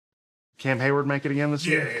Cam Heyward make it again this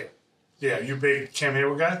year? Yeah, you a big Cam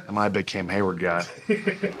Heyward guy? Am I a big Cam Heyward guy?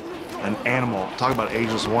 An animal. Talk about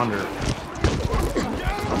ageless wonder.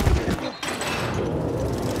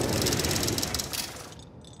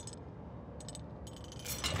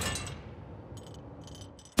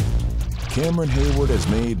 Cameron Heyward has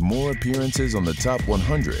made more appearances on the top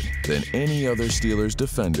 100 than any other Steelers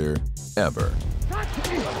defender ever.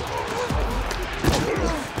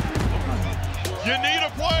 You need a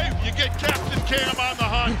play, you get Captain Cam on the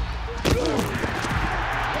hunt.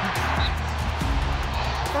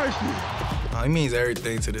 He means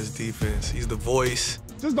everything to this defense. He's the voice.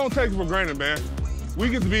 Just don't take it for granted, man. We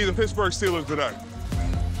get to be the Pittsburgh Steelers today.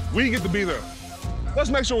 We get to be them. Let's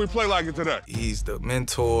make sure we play like it today. He's the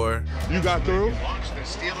mentor. You got through.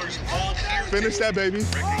 Finish that, baby.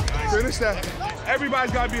 Finish that.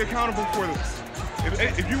 Everybody's got to be accountable for this.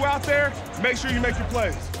 If you out there, make sure you make your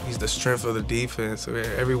plays. He's the strength of the defense.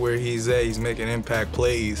 Everywhere he's at, he's making impact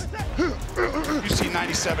plays. You see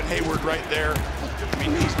 97 Heyward right there. I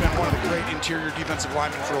mean, he's been one of the great interior defensive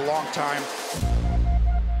linemen for a long time.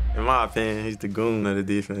 In my opinion, he's the goon of the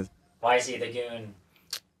defense. Why is he the goon?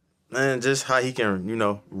 Man, just how he can, you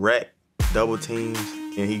know, wreck double teams,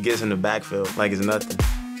 and he gets in the backfield like it's nothing.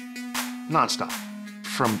 Non-stop.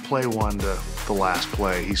 From play one to the last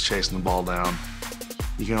play, he's chasing the ball down.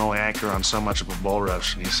 You can only anchor on so much of a bull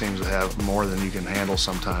rush, and he seems to have more than you can handle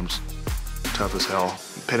sometimes. Tough as hell.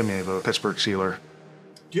 Epitome of a Pittsburgh Steeler.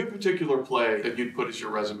 Do you have a particular play that you'd put as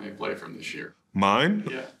your resume play from this year? Mine?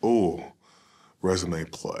 Yeah. Ooh, resume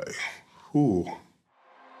play. Ooh.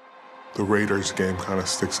 The Raiders game kind of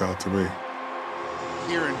sticks out to me.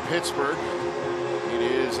 Here in Pittsburgh, it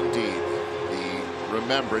is indeed the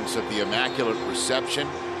remembrance of the Immaculate Reception.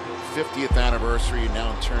 50th anniversary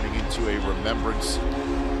now turning into a remembrance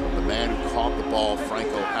of the man who caught the ball,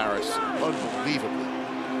 Franco Harris, unbelievably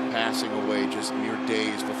passing away just mere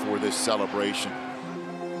days before this celebration.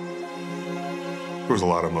 There was a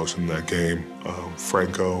lot of emotion in that game.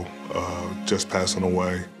 Franco just passing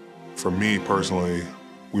away. For me personally,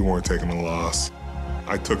 we weren't taking a loss.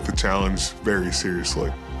 I took the challenge very seriously.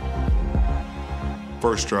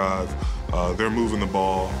 First drive, they're moving the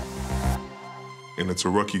ball, and it's a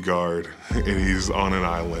rookie guard, and he's on an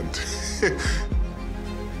island.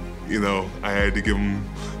 You know, I had to give him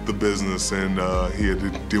the business, and he had to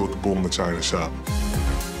deal with the bull in the china shop.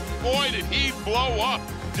 Boy, did he blow up.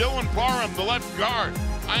 Dylan Parham, the left guard.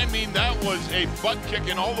 I mean, that was a butt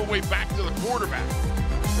kicking all the way back to the quarterback.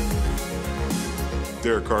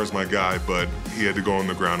 Derek Carr's my guy, but he had to go on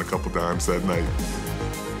the ground a couple times that night.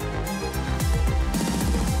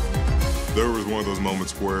 There was one of those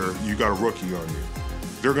moments where you got a rookie on you.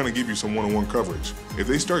 They're gonna give you some one-on-one coverage. If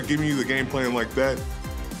they start giving you the game plan like that,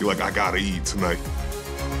 you're like, I gotta eat tonight.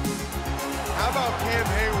 How about Cam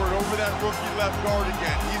Heyward over that rookie left guard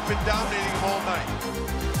again? He's been dominating him all night.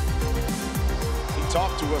 He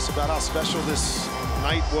talked to us about how special this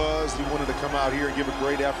night was. He wanted to come out here and give a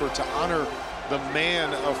great effort to honor the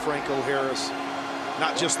man of Franco Harris,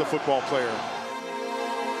 not just the football player.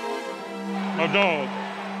 My dog,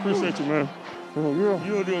 appreciate you, man. You're a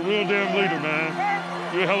real damn leader, man.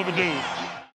 You're a hell of a dude.